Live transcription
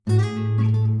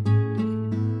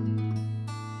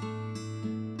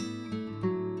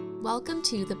Welcome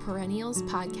to the Perennials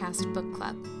Podcast Book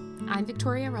Club. I'm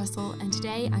Victoria Russell, and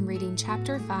today I'm reading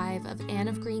Chapter 5 of Anne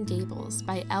of Green Gables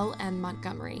by L.M.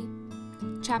 Montgomery.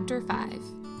 Chapter 5,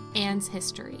 Anne's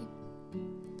History.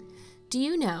 "Do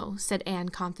you know," said Anne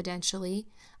confidentially,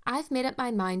 "I've made up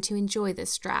my mind to enjoy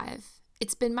this drive.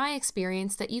 It's been my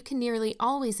experience that you can nearly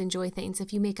always enjoy things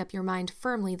if you make up your mind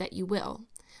firmly that you will.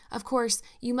 Of course,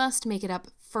 you must make it up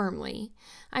firmly.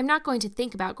 I'm not going to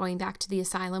think about going back to the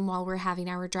asylum while we're having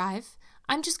our drive.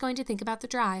 I'm just going to think about the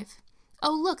drive.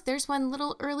 Oh, look, there's one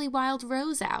little early wild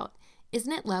rose out.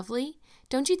 Isn't it lovely?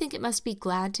 Don't you think it must be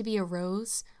glad to be a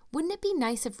rose? Wouldn't it be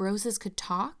nice if roses could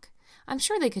talk? I'm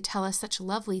sure they could tell us such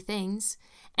lovely things.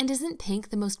 And isn't pink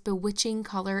the most bewitching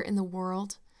color in the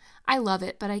world? I love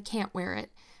it, but I can't wear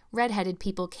it. Red-headed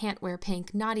people can't wear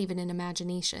pink, not even in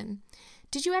imagination.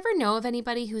 Did you ever know of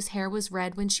anybody whose hair was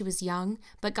red when she was young,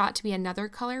 but got to be another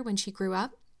color when she grew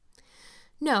up?"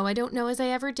 "No, I don't know as I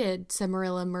ever did," said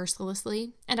Marilla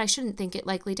mercilessly, "and I shouldn't think it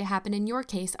likely to happen in your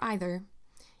case either."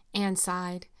 Anne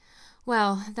sighed.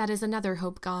 "Well, that is another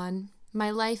hope gone.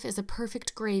 My life is a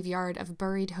perfect graveyard of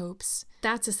buried hopes.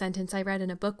 That's a sentence I read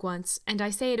in a book once, and I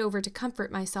say it over to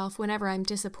comfort myself whenever I'm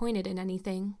disappointed in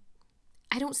anything."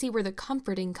 "I don't see where the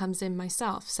comforting comes in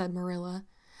myself," said Marilla.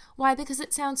 "Why, because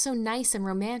it sounds so nice and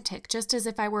romantic, just as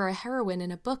if I were a heroine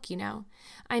in a book, you know.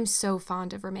 I'm so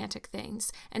fond of romantic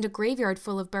things, and a graveyard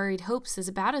full of buried hopes is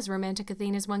about as romantic a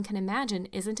thing as one can imagine,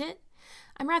 isn't it?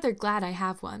 I'm rather glad I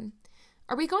have one.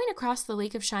 Are we going across the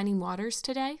Lake of Shining Waters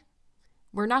today?"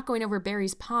 "We're not going over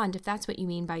Barry's Pond, if that's what you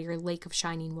mean by your Lake of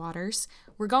Shining Waters.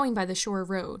 We're going by the Shore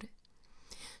Road."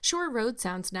 "Shore Road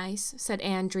sounds nice," said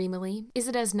Anne dreamily. "Is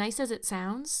it as nice as it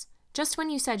sounds? Just when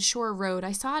you said Shore Road,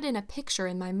 I saw it in a picture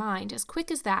in my mind, as quick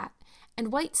as that.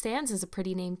 And White Sands is a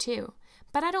pretty name, too.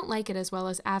 But I don't like it as well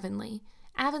as Avonlea.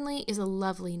 Avonlea is a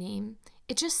lovely name.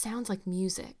 It just sounds like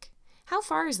music. How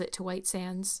far is it to White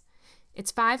Sands?"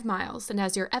 "It's 5 miles, and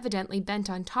as you're evidently bent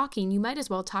on talking, you might as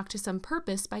well talk to some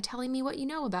purpose by telling me what you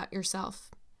know about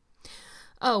yourself."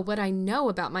 "Oh, what I know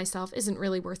about myself isn't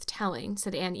really worth telling,"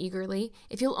 said Anne eagerly.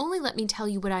 "If you'll only let me tell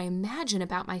you what I imagine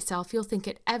about myself, you'll think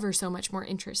it ever so much more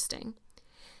interesting."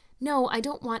 "No, I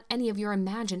don't want any of your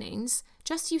imaginings.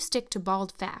 Just you stick to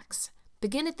bald facts.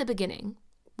 Begin at the beginning.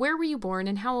 Where were you born,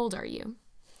 and how old are you?"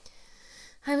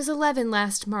 "I was 11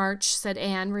 last March," said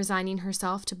Anne, resigning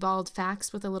herself to bald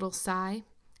facts with a little sigh.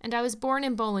 "And I was born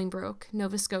in Bolingbroke,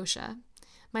 Nova Scotia.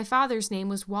 My father's name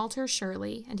was Walter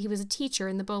Shirley, and he was a teacher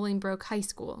in the Bolingbroke High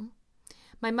School.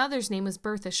 My mother's name was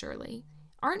Bertha Shirley.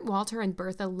 Aren't Walter and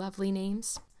Bertha lovely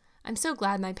names? I'm so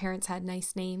glad my parents had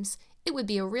nice names. It would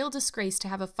be a real disgrace to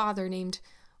have a father named,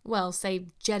 well, say,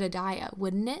 Jedediah,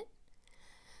 wouldn't it?"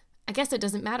 "I guess it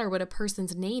doesn't matter what a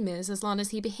person's name is as long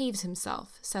as he behaves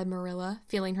himself," said Marilla,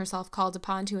 feeling herself called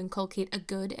upon to inculcate a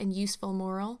good and useful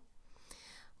moral.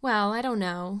 "Well, I don't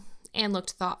know." Anne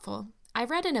looked thoughtful. "I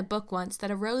read in a book once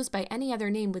that a rose by any other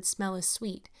name would smell as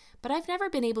sweet, but I've never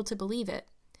been able to believe it.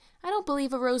 I don't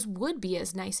believe a rose would be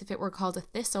as nice if it were called a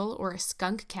thistle or a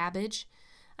skunk cabbage.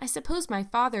 I suppose my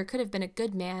father could have been a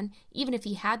good man, even if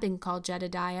he had been called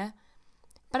Jedediah,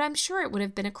 but I'm sure it would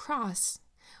have been a cross.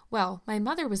 Well, my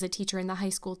mother was a teacher in the high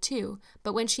school too,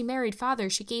 but when she married father,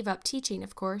 she gave up teaching,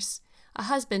 of course. A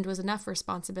husband was enough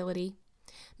responsibility.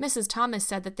 Mrs. Thomas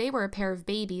said that they were a pair of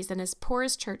babies and as poor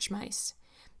as church mice.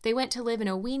 They went to live in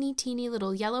a weeny-teeny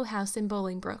little yellow house in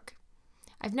Bolingbroke.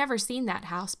 I've never seen that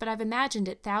house, but I've imagined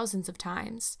it thousands of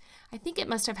times. I think it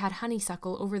must have had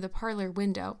honeysuckle over the parlor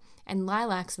window, and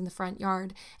lilacs in the front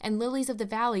yard, and lilies of the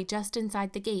valley just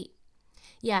inside the gate.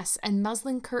 Yes, and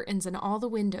muslin curtains in all the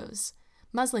windows.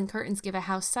 Muslin curtains give a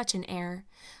house such an air.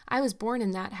 I was born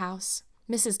in that house.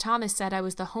 Mrs. Thomas said I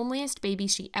was the homeliest baby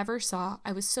she ever saw.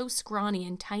 I was so scrawny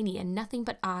and tiny and nothing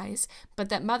but eyes, but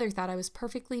that mother thought I was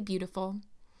perfectly beautiful.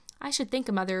 I should think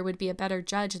a mother would be a better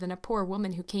judge than a poor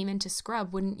woman who came in to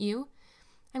scrub, wouldn't you?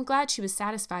 I'm glad she was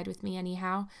satisfied with me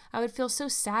anyhow. I would feel so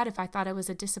sad if I thought I was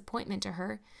a disappointment to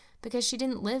her, because she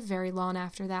didn't live very long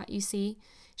after that, you see.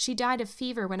 She died of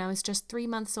fever when I was just 3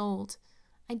 months old.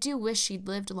 I do wish she'd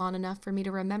lived long enough for me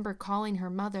to remember calling her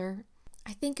mother.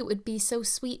 I think it would be so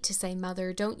sweet to say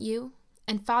mother, don't you?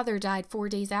 And father died 4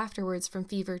 days afterwards from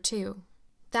fever, too.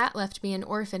 That left me an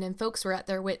orphan, and folks were at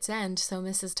their wits' end, so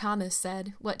Mrs. Thomas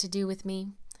said, what to do with me.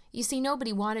 You see,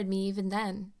 nobody wanted me even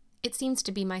then. It seems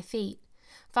to be my fate.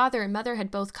 Father and mother had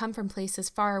both come from places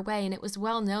far away, and it was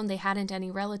well known they hadn't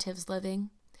any relatives living.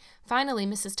 Finally,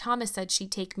 Mrs. Thomas said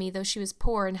she'd take me, though she was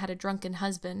poor and had a drunken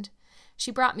husband.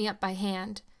 She brought me up by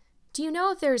hand. Do you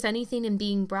know if there is anything in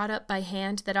being brought up by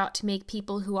hand that ought to make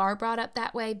people who are brought up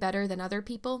that way better than other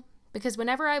people? because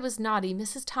whenever I was naughty,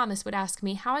 Mrs. Thomas would ask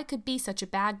me how I could be such a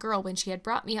bad girl when she had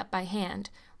brought me up by hand,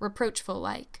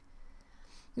 reproachful-like.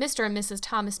 Mr. and Mrs.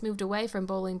 Thomas moved away from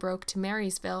Bolingbroke to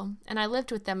Marysville, and I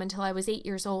lived with them until I was 8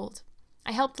 years old.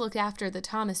 I helped look after the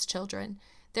Thomas children.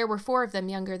 There were 4 of them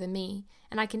younger than me,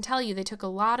 and I can tell you they took a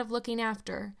lot of looking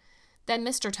after. Then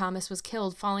Mr. Thomas was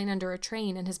killed falling under a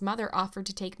train, and his mother offered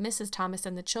to take Mrs. Thomas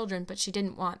and the children, but she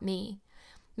didn't want me.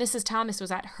 Mrs. Thomas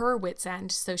was at her wit's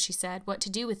end, so she said, what to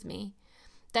do with me.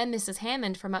 Then Mrs.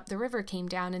 Hammond from up the river came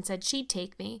down and said she'd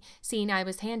take me, seeing I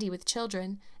was handy with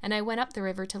children, and I went up the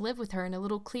river to live with her in a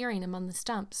little clearing among the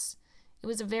stumps. It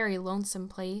was a very lonesome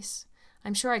place.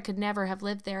 I'm sure I could never have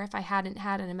lived there if I hadn't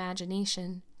had an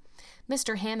imagination.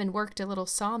 Mr. Hammond worked a little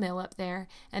sawmill up there,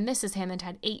 and Mrs. Hammond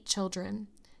had 8 children.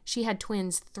 She had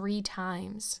twins 3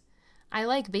 times. I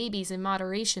like babies in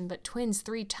moderation, but twins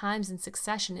 3 times in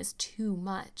succession is too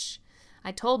much.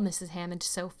 I told Mrs. Hammond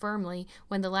so firmly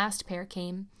when the last pair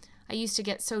came. I used to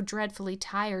get so dreadfully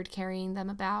tired carrying them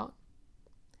about.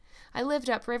 I lived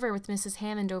upriver with Mrs.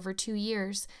 Hammond over 2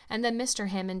 years, and then Mr.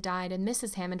 Hammond died and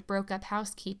Mrs. Hammond broke up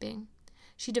housekeeping.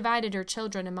 She divided her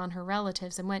children among her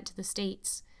relatives and went to the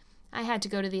States. I had to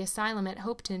go to the asylum at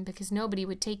Hopeton because nobody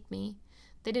would take me.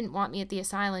 They didn't want me at the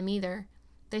asylum either.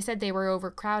 They said they were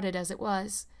overcrowded as it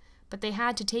was, but they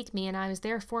had to take me, and I was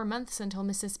there 4 months until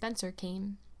Mrs. Spencer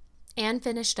came. Anne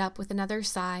finished up with another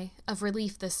sigh, of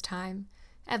relief this time.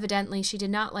 Evidently, she did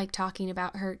not like talking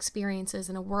about her experiences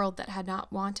in a world that had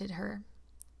not wanted her.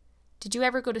 "Did you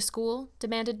ever go to school?"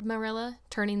 demanded Marilla,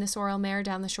 turning the sorrel mare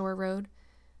down the shore road.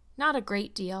 "Not a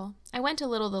great deal. I went a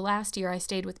little the last year I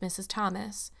stayed with Mrs.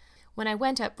 Thomas. When I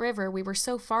went upriver, we were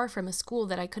so far from a school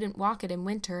that I couldn't walk it in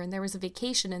winter, and there was a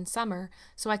vacation in summer,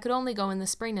 so I could only go in the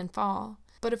spring and fall.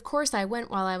 But of course I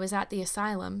went while I was at the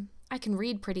asylum. I can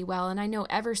read pretty well, and I know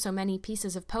ever so many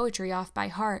pieces of poetry off by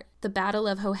heart. The Battle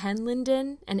of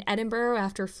Hohenlinden, and Edinburgh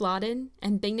after Flodden,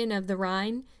 and Bingen of the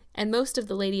Rhine, and most of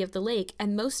The Lady of the Lake,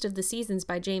 and most of The Seasons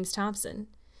by James Thomson.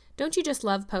 Don't you just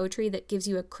love poetry that gives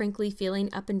you a crinkly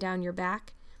feeling up and down your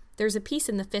back? There's a piece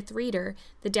in the 5th Reader,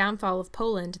 The Downfall of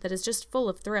Poland, that is just full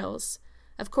of thrills.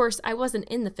 Of course, I wasn't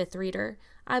in the 5th Reader.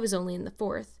 I was only in the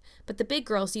 4th, but the big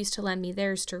girls used to lend me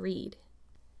theirs to read."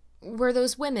 "Were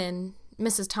those women,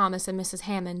 Mrs. Thomas and Mrs.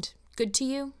 Hammond, good to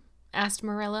you?" asked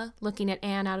Marilla, looking at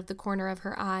Anne out of the corner of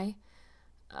her eye.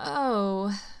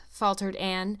 "Oh," faltered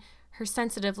Anne. Her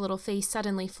sensitive little face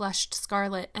suddenly flushed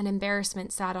scarlet, and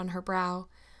embarrassment sat on her brow.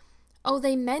 "Oh,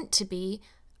 they meant to be.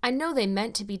 I know they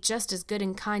meant to be just as good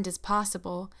and kind as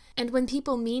possible, and when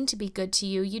people mean to be good to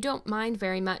you, you don't mind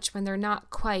very much when they're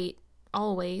not quite,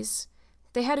 always.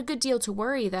 They had a good deal to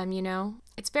worry them, you know.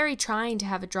 It's very trying to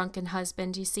have a drunken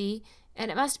husband, you see, and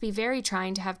it must be very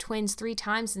trying to have twins 3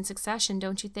 times in succession,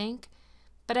 don't you think?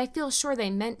 But I feel sure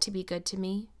they meant to be good to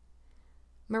me."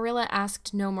 Marilla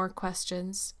asked no more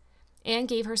questions. Anne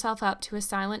gave herself up to a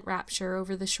silent rapture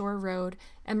over the shore road,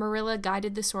 and Marilla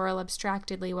guided the sorrel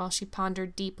abstractedly while she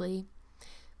pondered deeply.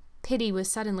 Pity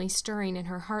was suddenly stirring in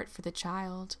her heart for the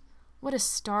child. What a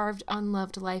starved,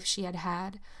 unloved life she had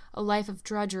had, a life of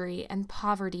drudgery and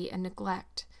poverty and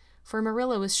neglect. For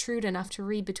Marilla was shrewd enough to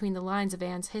read between the lines of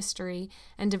Anne's history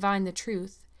and divine the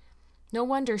truth. No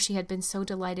wonder she had been so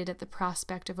delighted at the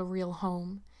prospect of a real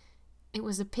home. It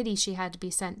was a pity she had to be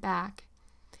sent back.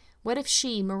 What if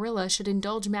she, Marilla, should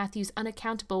indulge Matthew's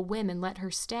unaccountable whim and let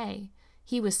her stay?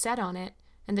 He was set on it,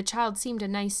 and the child seemed a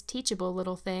nice, teachable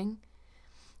little thing.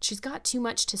 She's got too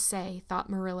much to say, thought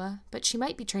Marilla, but she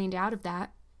might be trained out of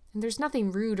that. And there's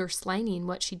nothing rude or slangy in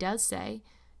what she does say.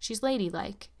 She's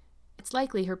ladylike. It's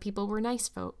likely her people were nice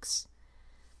folks.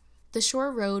 The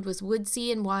shore road was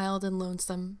woodsy and wild and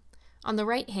lonesome. On the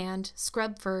right hand,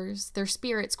 scrub firs, their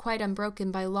spirits quite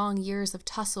unbroken by long years of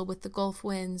tussle with the Gulf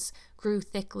winds, grew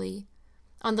thickly.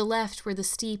 On the left were the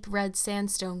steep red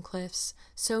sandstone cliffs,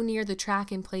 so near the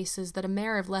track in places that a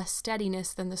mare of less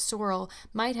steadiness than the sorrel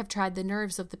might have tried the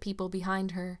nerves of the people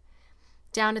behind her.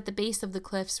 Down at the base of the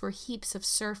cliffs were heaps of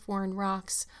surf-worn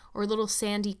rocks, or little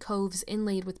sandy coves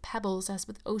inlaid with pebbles as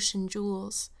with ocean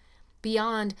jewels.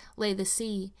 Beyond lay the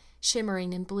sea,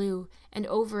 shimmering in blue, and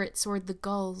over it soared the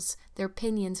gulls, their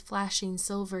pinions flashing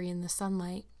silvery in the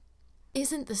sunlight.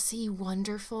 "Isn't the sea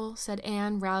wonderful?" said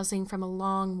Anne, rousing from a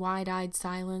long, wide-eyed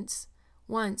silence.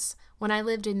 "Once, when I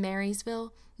lived in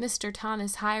Marysville, Mr.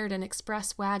 Thomas hired an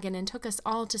express wagon and took us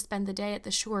all to spend the day at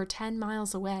the shore 10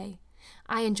 miles away.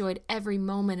 I enjoyed every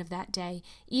moment of that day,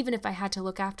 even if I had to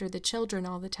look after the children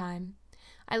all the time.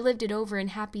 I lived it over in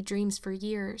happy dreams for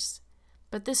years.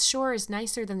 But this shore is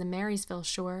nicer than the Marysville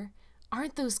shore.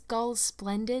 Aren't those gulls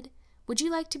splendid? Would you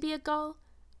like to be a gull?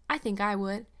 I think I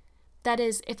would. That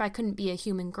is, if I couldn't be a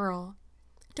human girl.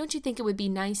 Don't you think it would be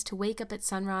nice to wake up at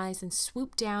sunrise and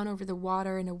swoop down over the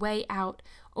water and away out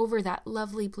over that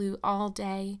lovely blue all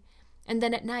day, and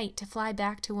then at night to fly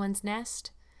back to one's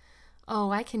nest?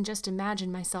 Oh, I can just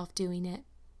imagine myself doing it.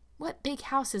 What big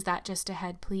house is that just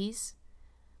ahead, please?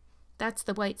 That's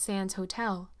the White Sands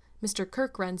Hotel. Mr.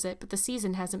 Kirk runs it, but the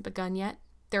season hasn't begun yet.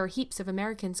 There are heaps of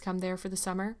Americans come there for the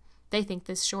summer. They think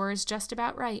this shore is just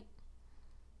about right.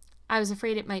 I was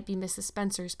afraid it might be Mrs.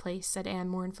 Spencer's place, said Anne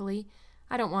mournfully.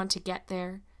 I don't want to get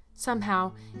there.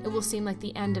 Somehow, it will seem like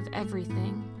the end of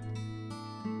everything.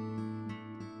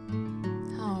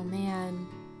 Oh, man.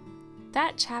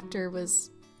 That chapter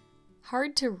was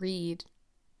hard to read.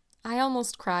 I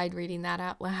almost cried reading that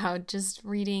out loud, just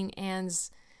reading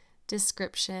Anne's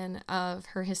description of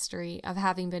her history of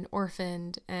having been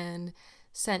orphaned and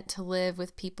sent to live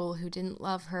with people who didn't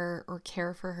love her or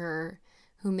care for her,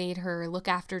 who made her look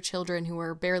after children who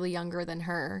were barely younger than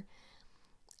her.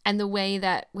 And the way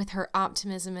that with her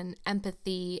optimism and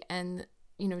empathy and,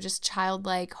 just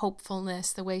childlike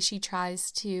hopefulness, the way she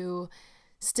tries to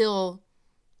still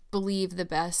believe the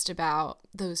best about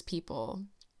those people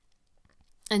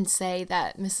and say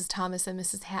that Mrs. Thomas and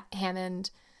Mrs. Hammond,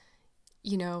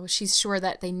 she's sure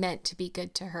that they meant to be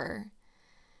good to her.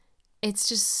 It's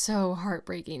just so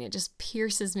heartbreaking. It just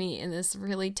pierces me in this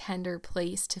really tender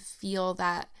place to feel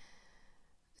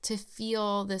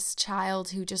this child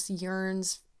who just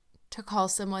yearns to call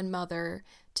someone mother,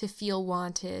 to feel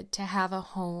wanted, to have a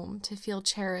home, to feel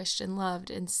cherished and loved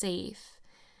and safe.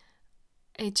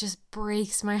 It just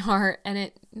breaks my heart, and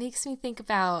it makes me think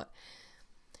about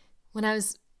when I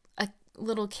was a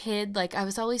little kid. I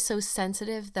was always so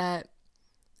sensitive that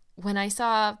when I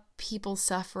saw people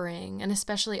suffering, and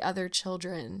especially other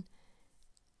children,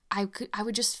 I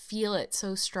would just feel it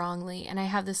so strongly. And I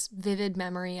have this vivid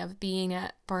memory of being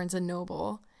at Barnes &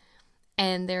 Noble,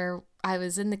 and I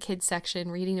was in the kids section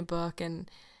reading a book,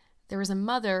 and there was a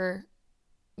mother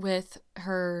with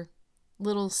her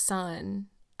little son.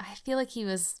 I feel like he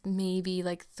was maybe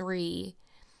 3,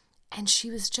 and she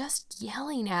was just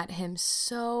yelling at him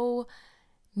so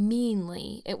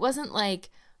meanly. It wasn't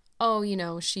like,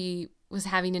 she was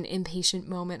having an impatient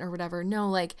moment or whatever.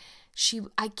 No, I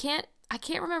can't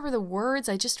remember the words.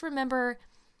 I just remember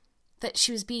that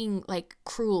she was being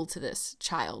cruel to this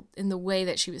child in the way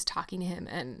that she was talking to him.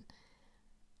 And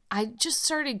I just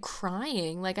started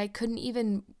crying. I couldn't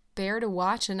even bear to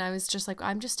watch. And I was just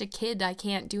I'm just a kid. I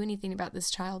can't do anything about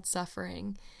this child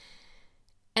suffering.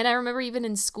 And I remember even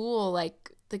in school,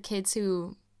 the kids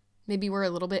who maybe were a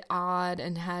little bit odd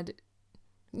and had,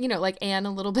 Anne,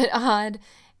 a little bit odd,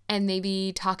 and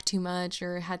maybe talked too much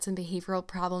or had some behavioral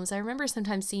problems. I remember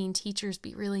sometimes seeing teachers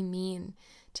be really mean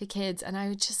to kids, and I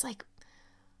would just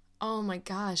oh my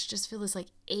gosh, just feel this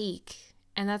ache.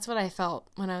 And that's what I felt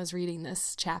when I was reading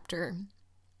this chapter.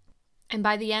 And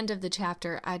by the end of the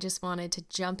chapter, I just wanted to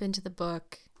jump into the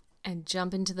book and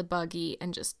jump into the buggy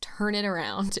and just turn it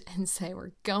around and say,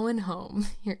 we're going home.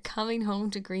 You're coming home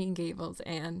to Green Gables,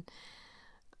 Anne.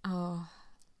 Oh.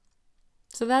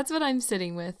 So that's what I'm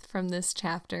sitting with from this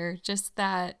chapter. Just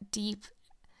that deep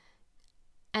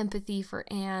empathy for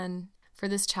Anne, for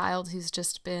this child who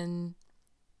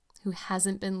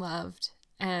hasn't been loved.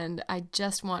 And I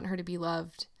just want her to be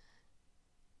loved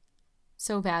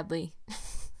so badly.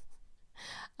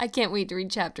 I can't wait to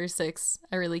read chapter 6.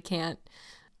 I really can't.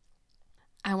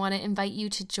 I want to invite you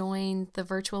to join the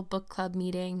virtual book club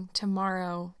meeting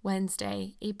tomorrow,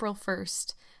 Wednesday, April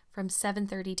 1st, from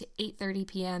 7:30 to 8:30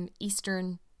 p.m.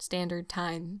 Eastern Standard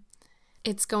Time.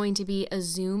 It's going to be a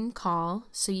Zoom call,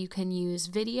 so you can use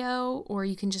video or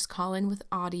you can just call in with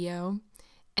audio.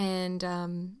 And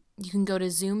you can go to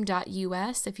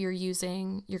zoom.us if you're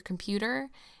using your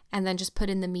computer, and then just put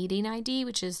in the meeting ID,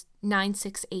 which is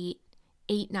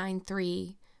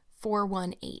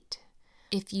 968-893-418.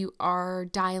 If you are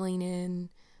dialing in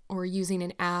or using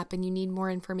an app and you need more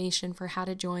information for how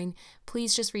to join,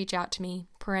 please just reach out to me,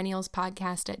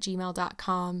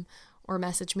 perennialspodcast@gmail.com, or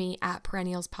message me at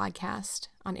perennialspodcast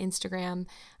on Instagram.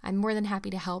 I'm more than happy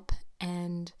to help,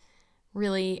 and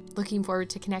really looking forward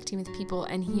to connecting with people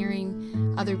and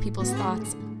hearing other people's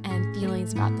thoughts and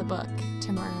feelings about the book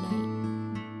tomorrow night.